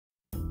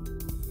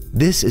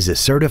This is a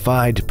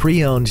certified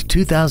pre-owned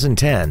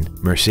 2010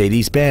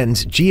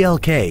 Mercedes-Benz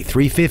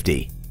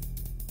GLK350.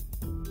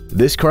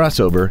 This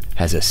crossover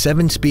has a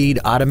 7-speed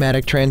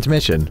automatic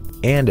transmission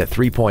and a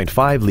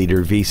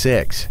 3.5-liter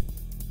V6.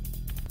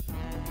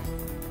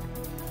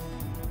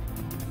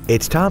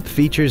 Its top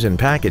features and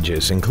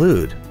packages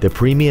include the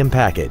Premium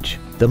Package,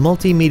 the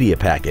Multimedia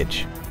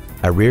Package,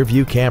 a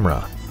rear-view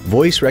camera,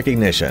 voice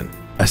recognition,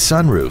 a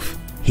sunroof,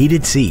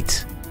 heated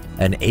seats,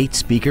 an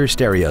 8-speaker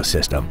stereo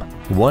system,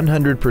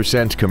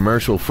 100%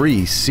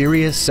 commercial-free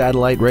Sirius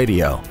satellite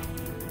radio,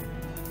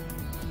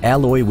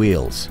 alloy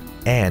wheels,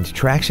 and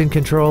traction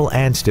control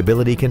and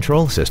stability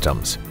control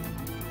systems.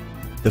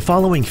 The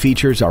following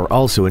features are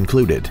also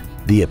included: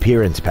 the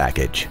Appearance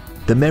Package,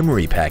 the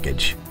Memory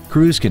Package,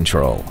 cruise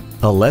control,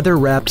 a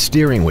leather-wrapped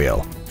steering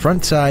wheel,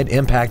 front side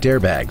impact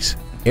airbags,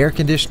 air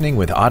conditioning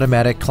with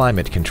automatic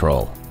climate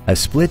control, a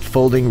split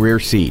folding rear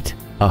seat,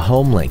 a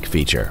HomeLink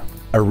feature,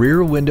 a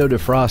rear window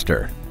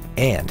defroster,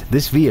 and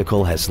this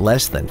vehicle has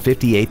less than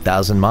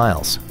 58,000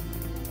 miles.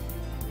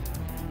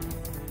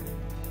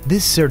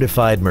 This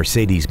certified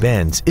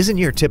Mercedes-Benz isn't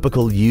your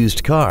typical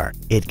used car.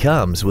 It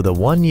comes with a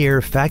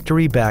 1-year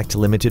factory-backed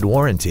limited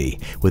warranty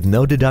with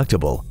no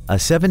deductible, a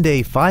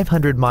 7-day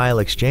 500-mile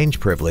exchange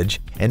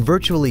privilege, and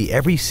virtually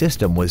every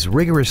system was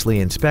rigorously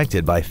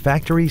inspected by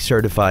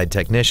factory-certified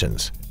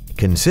technicians.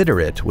 Consider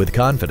it with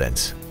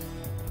confidence.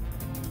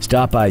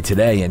 Stop by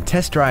today and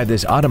test drive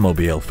this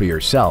automobile for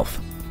yourself.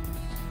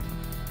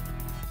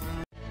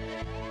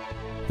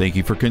 Thank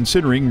you for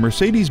considering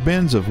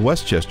Mercedes-Benz of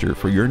Westchester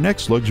for your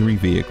next luxury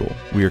vehicle.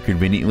 We are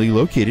conveniently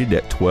located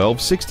at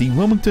 1260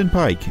 Wilmington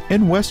Pike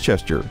in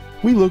Westchester.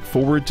 We look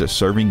forward to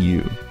serving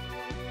you.